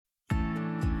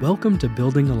Welcome to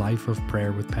Building a Life of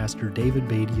Prayer with Pastor David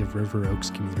Beatty of River Oaks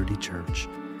Community Church,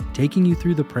 taking you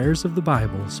through the prayers of the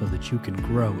Bible so that you can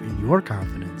grow in your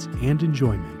confidence and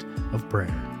enjoyment of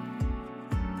prayer.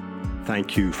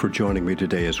 Thank you for joining me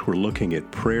today as we're looking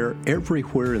at prayer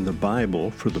everywhere in the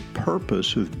Bible for the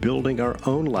purpose of building our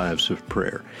own lives of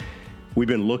prayer. We've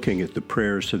been looking at the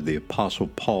prayers of the Apostle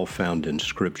Paul found in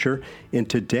Scripture, and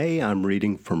today I'm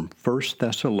reading from 1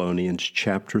 Thessalonians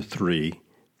chapter 3,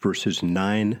 verses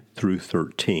 9 through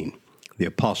 13. The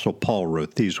Apostle Paul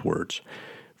wrote these words,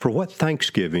 "For what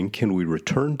thanksgiving can we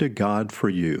return to God for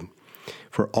you,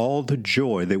 for all the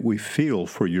joy that we feel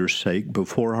for your sake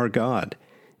before our God,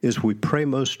 as we pray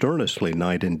most earnestly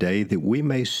night and day that we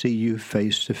may see you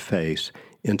face to face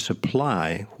and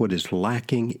supply what is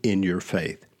lacking in your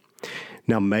faith.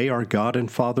 Now may our God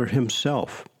and Father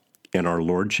himself and our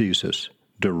Lord Jesus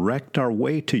direct our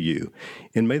way to you,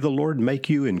 and may the Lord make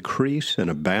you increase and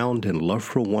abound in love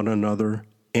for one another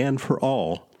and for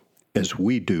all, as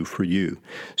we do for you,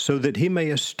 so that he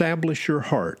may establish your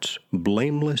hearts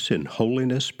blameless in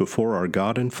holiness before our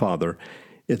God and Father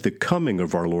at the coming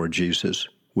of our Lord Jesus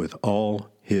with all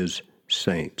his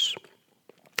saints."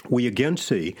 We again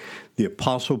see the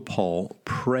Apostle Paul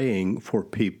praying for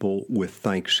people with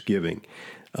thanksgiving.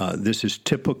 This is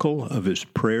typical of his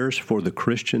prayers for the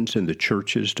Christians in the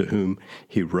churches to whom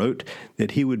he wrote,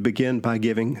 that he would begin by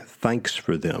giving thanks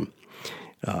for them.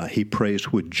 He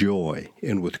prays with joy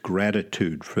and with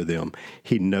gratitude for them.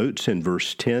 He notes in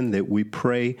verse 10 that we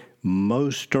pray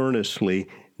most earnestly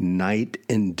night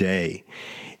and day.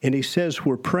 And he says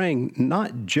we're praying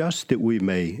not just that we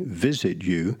may visit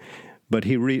you, but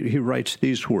he writes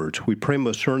these words, "We pray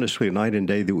most earnestly night and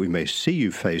day that we may see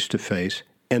you face to face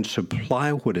and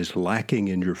supply what is lacking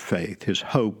in your faith." His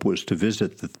hope was to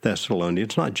visit the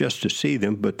Thessalonians, not just to see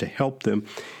them, but to help them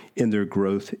in their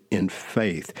growth in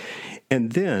faith.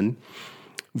 And then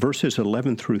verses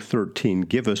 11 through 13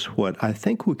 give us what I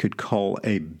think we could call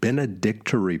a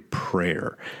benedictory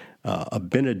prayer. A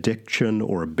benediction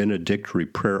or a benedictory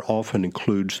prayer often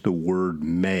includes the word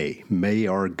may. May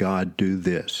our God do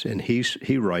this. And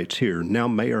he writes here, "Now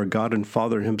may our God and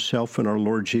Father himself and our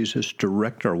Lord Jesus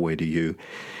direct our way to you."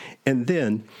 And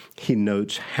then he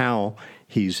notes how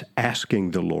he's asking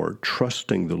the Lord,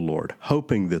 trusting the Lord,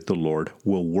 hoping that the Lord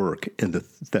will work in the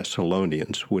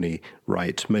Thessalonians when he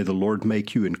writes, "May the Lord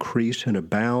make you increase and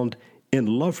abound in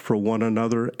love for one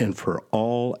another and for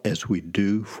all as we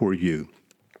do for you."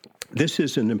 This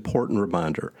is an important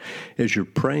reminder as you're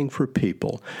praying for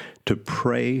people to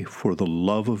pray for the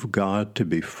love of God to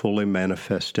be fully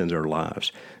manifest in their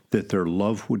lives, that their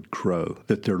love would grow,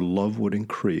 that their love would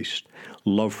increase,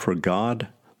 love for God,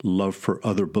 love for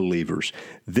other believers.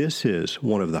 This is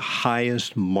one of the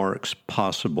highest marks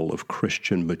possible of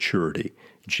Christian maturity.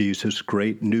 Jesus'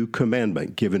 great new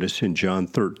commandment given us in John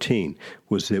 13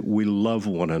 was that we love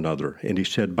one another. And he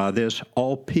said, by this,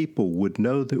 all people would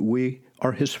know that we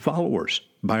are his followers,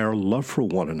 by our love for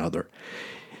one another.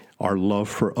 Our love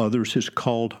for others is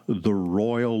called the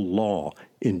royal law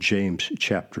in James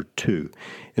chapter 2.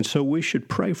 And so we should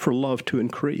pray for love to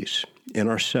increase in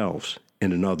ourselves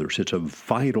and in others. It's a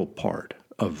vital part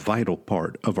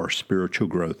of our spiritual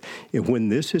growth. And when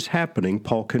this is happening,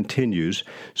 Paul continues,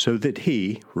 so that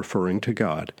he, referring to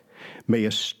God, may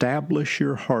establish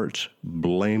your hearts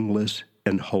blameless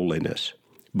in holiness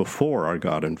before our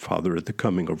God and Father at the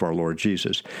coming of our Lord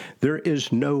Jesus. There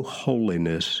is no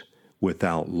holiness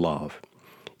without love.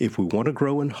 If we want to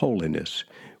grow in holiness,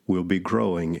 we'll be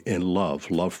growing in love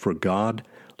for God,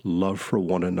 love for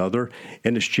one another.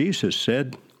 And as Jesus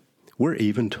said, we're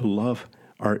even to love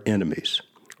our enemies.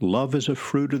 Love is a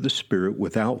fruit of the Spirit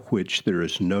without which there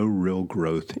is no real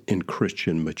growth in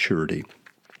Christian maturity.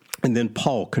 And then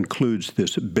Paul concludes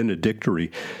this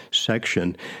benedictory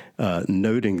section,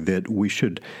 noting that we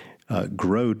should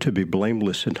grow to be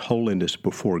blameless in holiness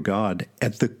before God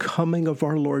at the coming of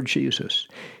our Lord Jesus.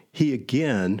 He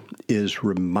again is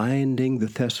reminding the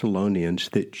Thessalonians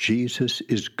that Jesus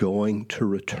is going to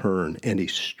return, and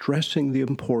he's stressing the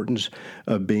importance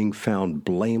of being found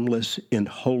blameless in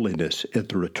holiness at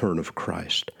the return of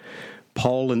Christ.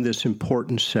 Paul, in this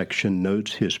important section,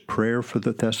 notes his prayer for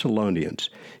the Thessalonians,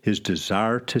 his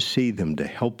desire to see them, to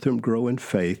help them grow in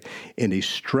faith, and he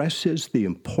stresses the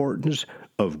importance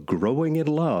of growing in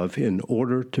love in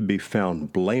order to be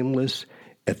found blameless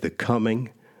at the coming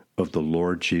of the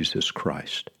Lord Jesus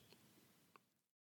Christ.